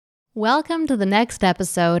Welcome to the next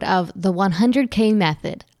episode of The 100K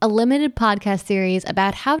Method, a limited podcast series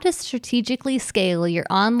about how to strategically scale your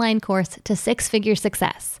online course to six-figure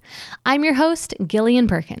success. I'm your host, Gillian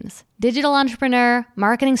Perkins, digital entrepreneur,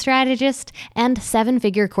 marketing strategist, and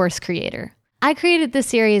seven-figure course creator. I created this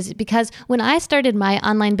series because when I started my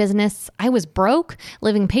online business, I was broke,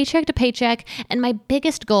 living paycheck to paycheck, and my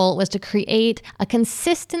biggest goal was to create a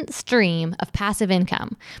consistent stream of passive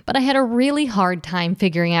income. But I had a really hard time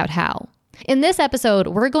figuring out how. In this episode,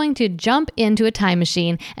 we're going to jump into a time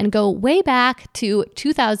machine and go way back to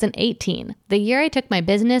 2018, the year I took my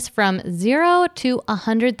business from $0 to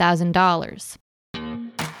 $100,000.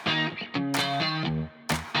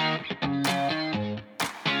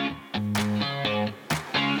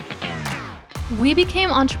 We became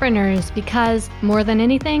entrepreneurs because, more than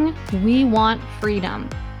anything, we want freedom.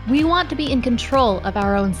 We want to be in control of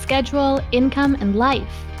our own schedule, income, and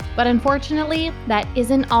life. But unfortunately, that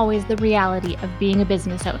isn't always the reality of being a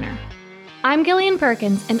business owner. I'm Gillian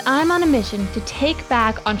Perkins, and I'm on a mission to take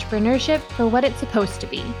back entrepreneurship for what it's supposed to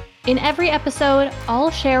be. In every episode, I'll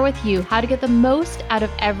share with you how to get the most out of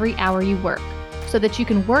every hour you work, so that you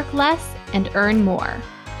can work less and earn more.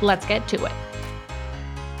 Let's get to it.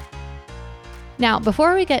 Now,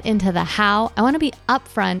 before we get into the how, I want to be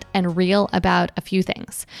upfront and real about a few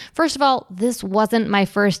things. First of all, this wasn't my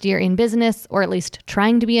first year in business, or at least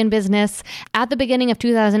trying to be in business. At the beginning of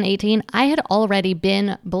 2018, I had already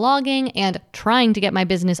been blogging and trying to get my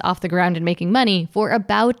business off the ground and making money for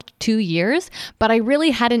about 2 years, but I really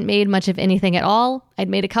hadn't made much of anything at all. I'd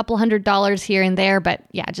made a couple $100s here and there, but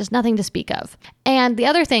yeah, just nothing to speak of. And the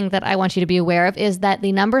other thing that I want you to be aware of is that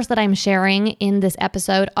the numbers that I'm sharing in this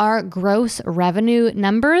episode are gross revenue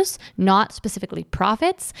numbers, not specifically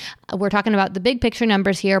profits. We're talking about the big picture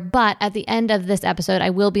numbers here, but at the end of this episode, I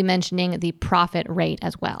will be mentioning the profit rate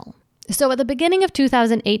as well. So at the beginning of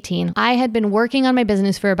 2018, I had been working on my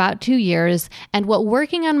business for about 2 years, and what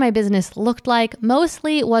working on my business looked like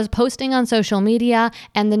mostly was posting on social media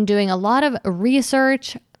and then doing a lot of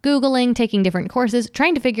research, Googling, taking different courses,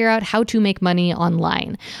 trying to figure out how to make money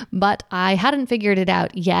online. But I hadn't figured it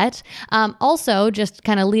out yet. Also, just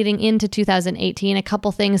kind of leading into 2018, a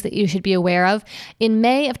couple things that you should be aware of. In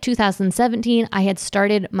May of 2017, I had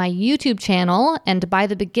started my YouTube channel, and by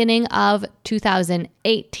the beginning of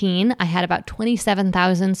 2018, I had about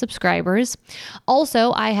 27,000 subscribers.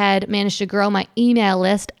 Also, I had managed to grow my email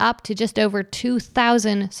list up to just over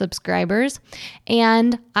 2,000 subscribers,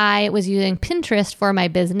 and I was using Pinterest for my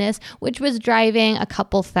business, which was driving a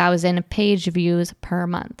couple thousand page views per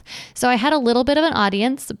month. So I had a little bit of an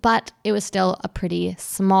audience, but it was still a pretty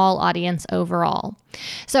small audience overall.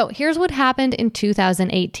 So here's what happened in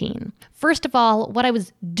 2018. First of all, what I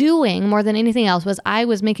was doing more than anything else was I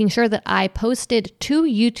was making sure that I posted 2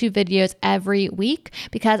 YouTube videos every week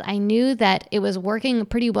because I knew that it was working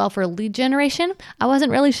pretty well for lead generation. I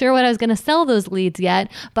wasn't really sure what I was going to sell those leads yet,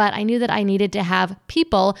 but I knew that I needed to have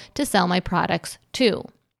people to sell my products to.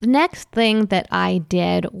 The next thing that I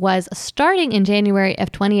did was, starting in January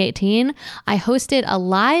of 2018, I hosted a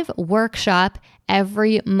live workshop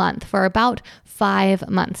every month for about 5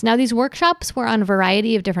 months. Now, these workshops were on a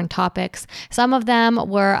variety of different topics. Some of them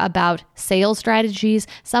were about sales strategies.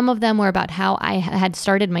 Some of them were about how I had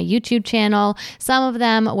started my YouTube channel. Some of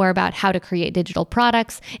them were about how to create digital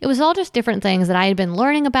products. It was all just different things that I had been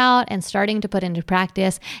learning about and starting to put into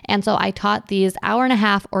practice. And so I taught these hour and a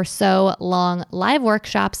half or so long live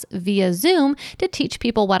workshops via Zoom to teach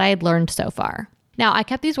people what I had learned so far. Now, I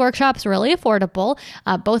kept these workshops really affordable,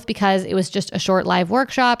 both because it was just a short live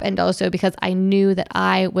workshop and also because I knew that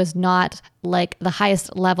I was not like the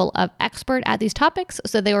highest level of expert at these topics.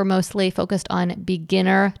 So they were mostly focused on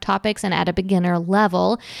beginner topics and at a beginner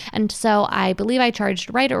level. And so I believe I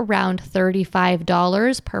charged right around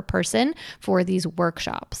 $35 per person for these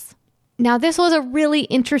workshops. Now, this was a really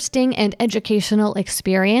interesting and educational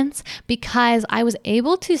experience because I was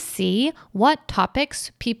able to see what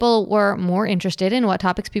topics people were more interested in, what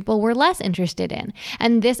topics people were less interested in.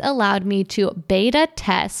 And this allowed me to beta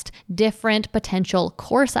test different potential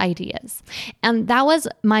course ideas. And that was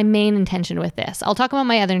my main intention with this. I'll talk about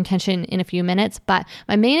my other intention in a few minutes, but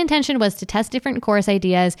my main intention was to test different course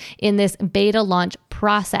ideas in this beta launch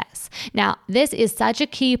process. Now, this is such a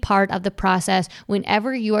key part of the process.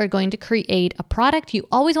 Whenever you are going to create a product, you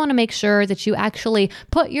always want to make sure that you actually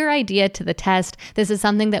put your idea to the test. This is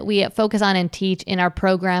something that we focus on and teach in our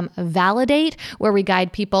program Validate, where we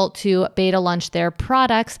guide people to beta launch their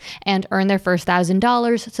products and earn their first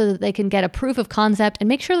 $1,000 so that they can get a proof of concept and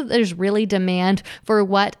make sure that there's really demand for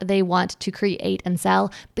what they want to create and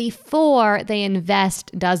sell before they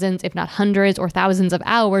invest dozens, if not hundreds or thousands of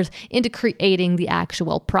hours into creating the actual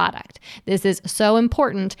actual product. This is so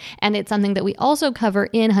important, and it's something that we also cover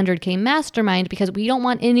in 100K Mastermind, because we don't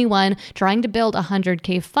want anyone trying to build a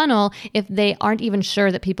 100K funnel if they aren't even sure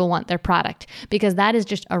that people want their product, because that is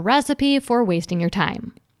just a recipe for wasting your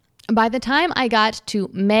time. By the time I got to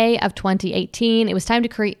May of 2018, it was time to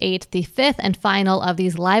create the 5th and final of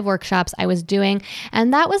these live workshops I was doing.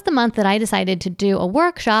 And that was the month that I decided to do a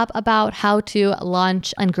workshop about how to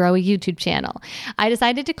launch and grow a YouTube channel. I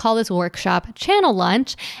decided to call this workshop Channel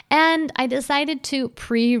Launch, and I decided to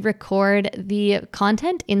pre-record the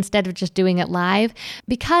content instead of just doing it live,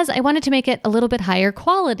 because I wanted to make it a little bit higher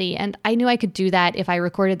quality. And I knew I could do that if I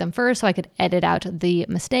recorded them first, so I could edit out the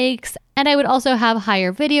mistakes, and I would also have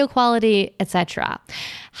higher video quality, etc.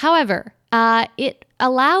 However, it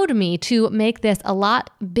allowed me to make this a lot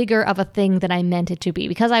bigger of a thing than I meant it to be.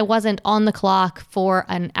 Because I wasn't on the clock for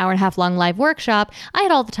an hour and a half long live workshop, I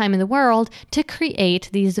had all the time in the world to create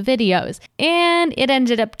these videos. And it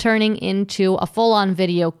ended up turning into a full-on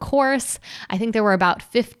video course. I think there were about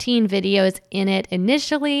 15 videos in it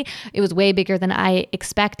initially. It was way bigger than I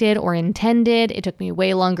expected or intended. It took me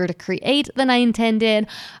way longer to create than I intended,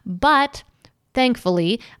 but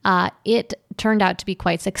thankfully, it turned out to be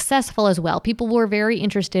quite successful as well. People were very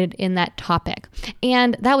interested in that topic.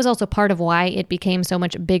 And that was also part of why it became so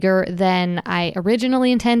much bigger than I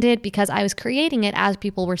originally intended, because I was creating it as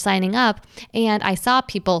people were signing up, and I saw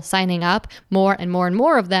people signing up, more and more and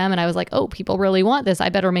more of them, and I was like, oh, people really want this. I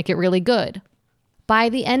better make it really good. By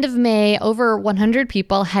the end of May, over 100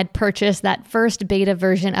 people had purchased that first beta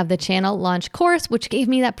version of the Channel Launch course, which gave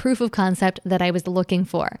me that proof of concept that I was looking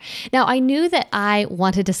for. Now, I knew that I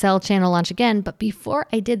wanted to sell Channel Launch again, but before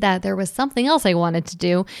I did that, there was something else I wanted to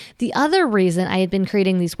do. The other reason I had been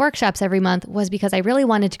creating these workshops every month was because I really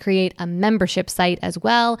wanted to create a membership site as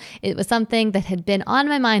well. It was something that had been on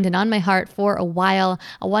my mind and on my heart for a while.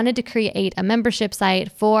 I wanted to create a membership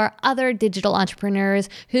site for other digital entrepreneurs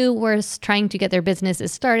who were trying to get their businesses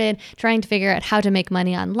started, trying to figure out how to make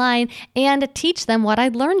money online, and teach them what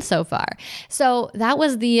I'd learned so far. So that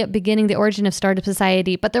was the beginning, the origin of Startup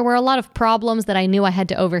Society, but there were a lot of problems that I knew I had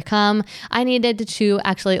to overcome. I needed to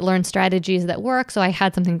actually learn strategies that work, so I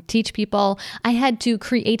had something to teach people. I had to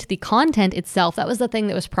create the content itself. That was the thing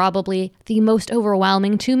that was probably the most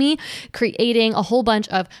overwhelming to me, creating a whole bunch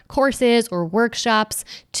of courses or workshops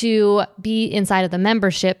to be inside of the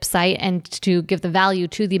membership site and to give the value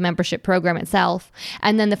to the membership program itself.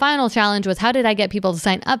 And then the final challenge was, how did I get people to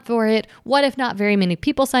sign up for it? What if not very many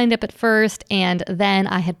people signed up at first? And then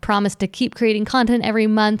I had promised to keep creating content every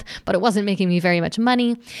month, but it wasn't making me very much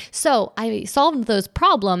money. So I solved those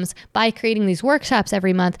problems by creating these workshops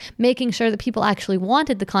every month, making sure that people actually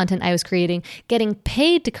wanted the content I was creating, getting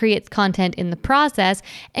paid to create content in the process.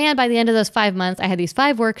 And by the end of those 5 months, I had these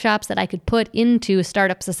 5 workshops that I could put into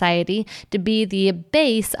Startup Society to be the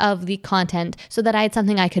base of the content so that I had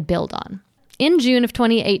something I could build on. In June of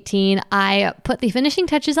 2018, I put the finishing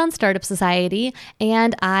touches on Startup Society,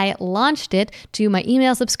 and I launched it to my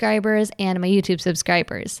email subscribers and my YouTube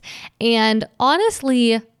subscribers. And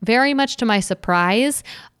honestly, very much to my surprise,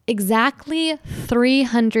 exactly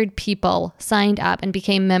 300 people signed up and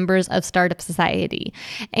became members of Startup Society.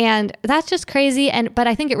 And that's just crazy. But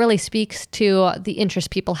I think it really speaks to the interest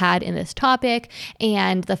people had in this topic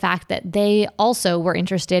and the fact that they also were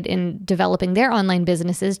interested in developing their online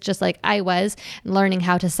businesses, just like I was, learning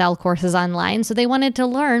how to sell courses online. So they wanted to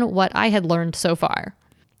learn what I had learned so far.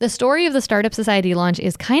 The story of the Startup Society launch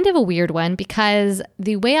is kind of a weird one, because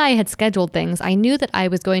the way I had scheduled things, I knew that I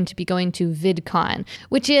was going to be going to VidCon,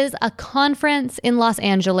 which is a conference in Los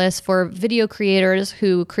Angeles for video creators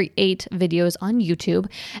who create videos on YouTube.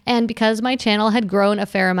 And because my channel had grown a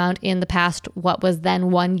fair amount in the past, what was then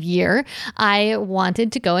 1 year, I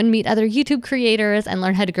wanted to go and meet other YouTube creators and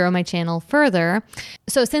learn how to grow my channel further.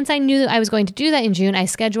 So since I knew that I was going to do that in June, I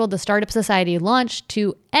scheduled the Startup Society launch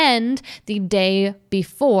to end the day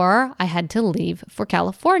before I had to leave for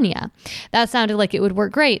California. That sounded like it would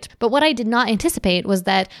work great. But what I did not anticipate was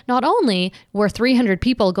that not only were 300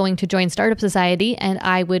 people going to join Startup Society, and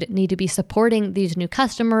I would need to be supporting these new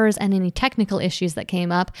customers and any technical issues that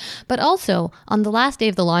came up, but also on the last day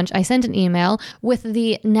of the launch, I sent an email with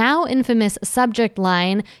the now infamous subject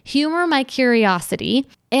line, "Humor my curiosity."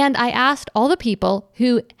 And I asked all the people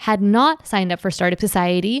who had not signed up for Startup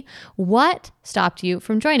Society, what stopped you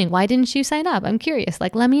from joining? Why didn't you sign up? I'm curious,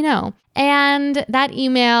 let me know. And that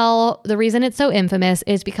email, the reason it's so infamous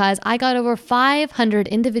is because I got over 500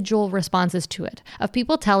 individual responses to it of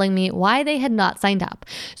people telling me why they had not signed up.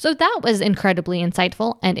 So that was incredibly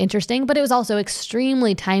insightful and interesting, but it was also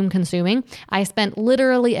extremely time consuming. I spent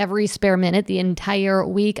literally every spare minute the entire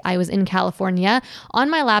week I was in California on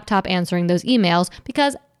my laptop answering those emails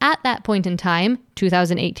because at that point in time,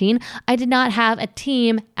 2018, I did not have a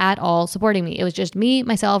team at all supporting me. It was just me,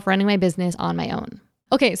 myself, running my business on my own.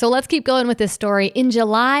 Okay, so let's keep going with this story. In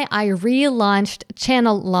July, I relaunched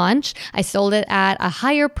Channel Launch. I sold it at a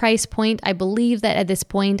higher price point. I believe that at this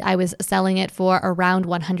point, I was selling it for around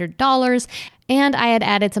 $100. And I had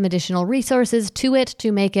added some additional resources to it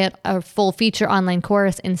to make it a full feature online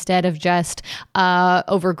course instead of just an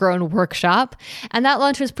overgrown workshop. And that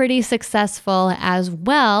launch was pretty successful as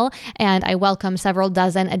well. And I welcomed several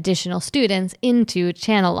dozen additional students into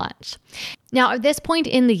Channel Launch. Now, at this point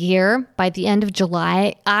in the year, by the end of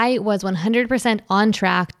July, I was 100% on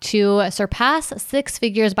track to surpass 6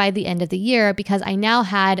 figures by the end of the year because I now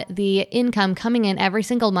had the income coming in every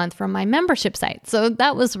single month from my membership site. So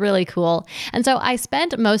that was really cool. And so I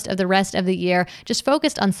spent most of the rest of the year just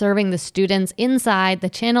focused on serving the students inside the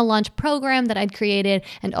Channel Launch program that I'd created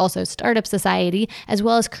and also Startup Society, as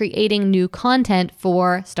well as creating new content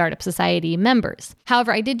for Startup Society members.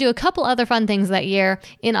 However, I did do a couple other fun things that year.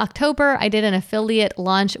 In October, I did an affiliate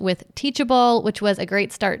launch with Teachable, which was a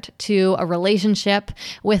great start to a relationship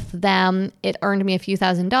with them. It earned me a few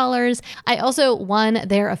 $1,000s. I also won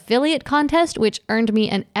their affiliate contest, which earned me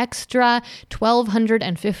an extra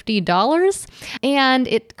 $1,250. And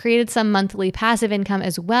it created some monthly passive income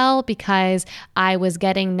as well because I was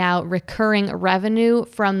getting now recurring revenue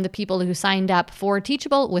from the people who signed up for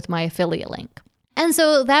Teachable with my affiliate link. And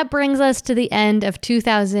so that brings us to the end of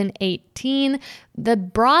 2018. The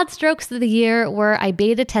broad strokes of the year were I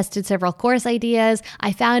beta tested several course ideas.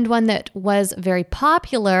 I found one that was very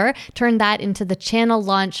popular, turned that into the Channel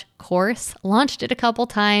Launch course, launched it a couple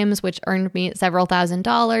times, which earned me several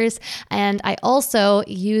 $1,000s. And I also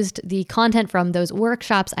used the content from those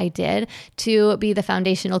workshops I did to be the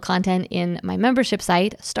foundational content in my membership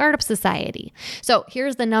site, Startup Society. So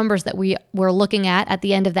here's the numbers that we were looking at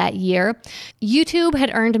the end of that year. YouTube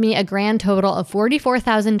had earned me a grand total of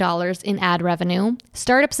 $44,000 in ad revenue.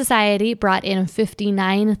 Startup Society brought in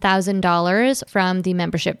 $59,000 from the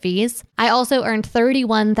membership fees. I also earned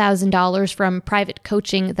 $31,000 from private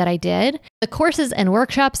coaching that I did. The courses and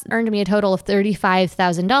workshops earned me a total of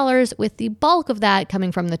 $35,000, with the bulk of that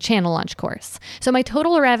coming from the Channel Launch course. So my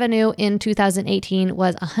total revenue in 2018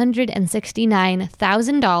 was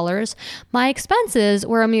 $169,000. My expenses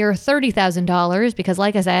were a mere $30,000 because,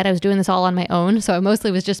 like I said, I was doing this all on my own. So I mostly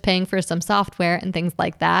was just paying for some software and things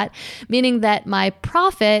like that, meaning that my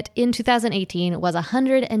profit in 2018 was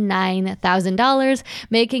 $109,000,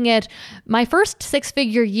 making it my first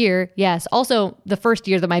 6-figure year. Yes, also the first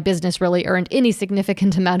year that my business really earned any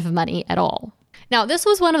significant amount of money at all. Now, this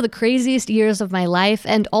was one of the craziest years of my life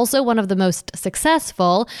and also one of the most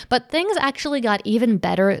successful, but things actually got even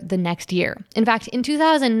better the next year. In fact, in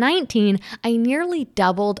 2019, I nearly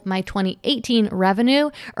doubled my 2018 revenue,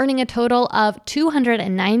 earning a total of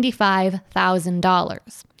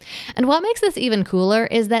 $295,000. And what makes this even cooler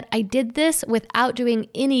is that I did this without doing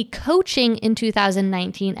any coaching in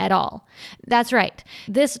 2019 at all. That's right.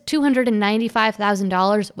 This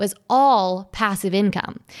 $295,000 was all passive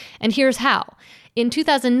income. And here's how. In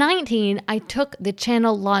 2019, I took the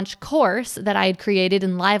Channel Launch course that I had created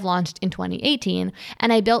and live launched in 2018,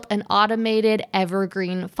 and I built an automated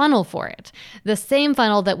evergreen funnel for it. The same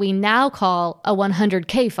funnel that we now call a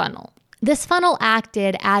 100K funnel. This funnel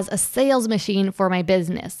acted as a sales machine for my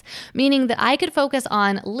business, meaning that I could focus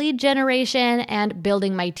on lead generation and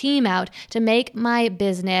building my team out to make my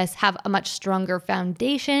business have a much stronger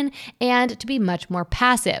foundation and to be much more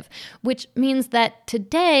passive, which means that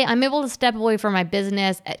today I'm able to step away from my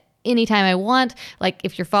business at anytime I want. Like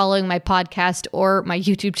if you're following my podcast or my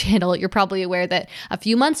YouTube channel, you're probably aware that a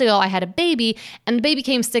few months ago I had a baby and the baby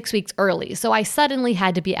came 6 weeks early. So I suddenly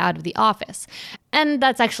had to be out of the office. And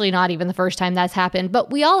that's actually not even the first time that's happened,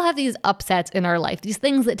 but we all have these upsets in our life, these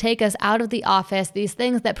things that take us out of the office, these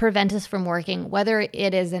things that prevent us from working, whether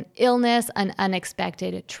it is an illness, an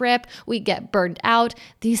unexpected trip, we get burned out.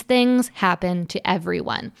 These things happen to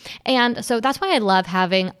everyone. And so that's why I love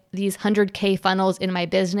having these 100K funnels in my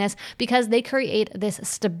business, because they create this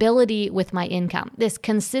stability with my income, this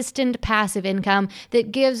consistent passive income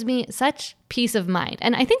that gives me such peace of mind.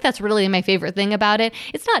 And I think that's really my favorite thing about it.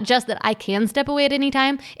 It's not just that I can step away at any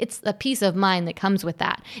time, it's the peace of mind that comes with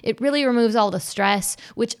that. It really removes all the stress,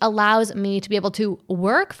 which allows me to be able to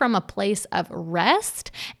work from a place of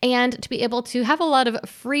rest and to be able to have a lot of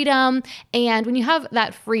freedom. And when you have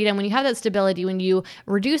that freedom, when you have that stability, when you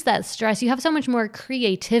reduce that stress, you have so much more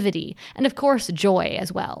creativity and, of course, joy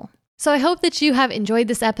as well. So I hope that you have enjoyed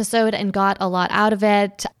this episode and got a lot out of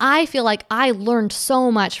it. I feel like I learned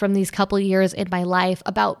so much from these couple years in my life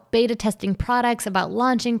about beta testing products, about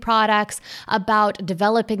launching products, about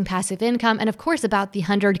developing passive income, and of course about the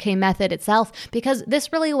 100K method itself, because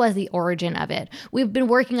this really was the origin of it. We've been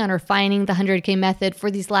working on refining the 100K method for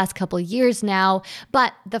these last couple years now,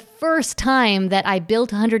 but the first time that I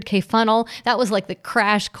built a 100K funnel, that was like the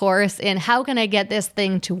crash course in how can I get this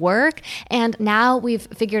thing to work? And now we've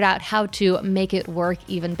figured out how to make it work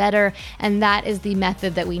even better. And that is the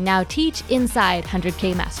method that we now teach inside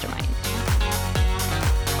 100K Mastermind.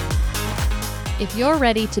 If you're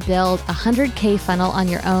ready to build a 100K funnel on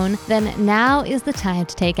your own, then now is the time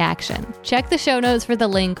to take action. Check the show notes for the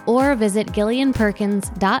link or visit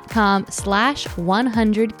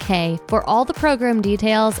gillianperkins.com/100K for all the program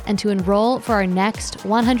details and to enroll for our next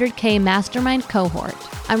 100K Mastermind cohort.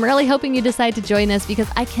 I'm really hoping you decide to join us because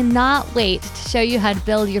I cannot wait to show you how to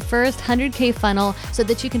build your first 100K funnel so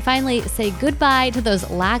that you can finally say goodbye to those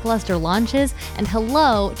lackluster launches and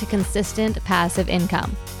hello to consistent passive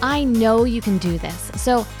income. I know you can do this.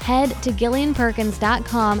 So head to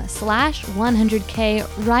gillianperkins.com/100K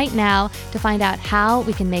right now to find out how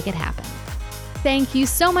we can make it happen. Thank you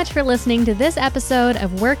so much for listening to this episode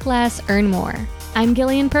of Work Less, Earn More. I'm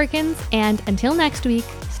Gillian Perkins, and until next week,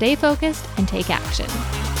 stay focused and take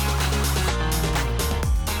action.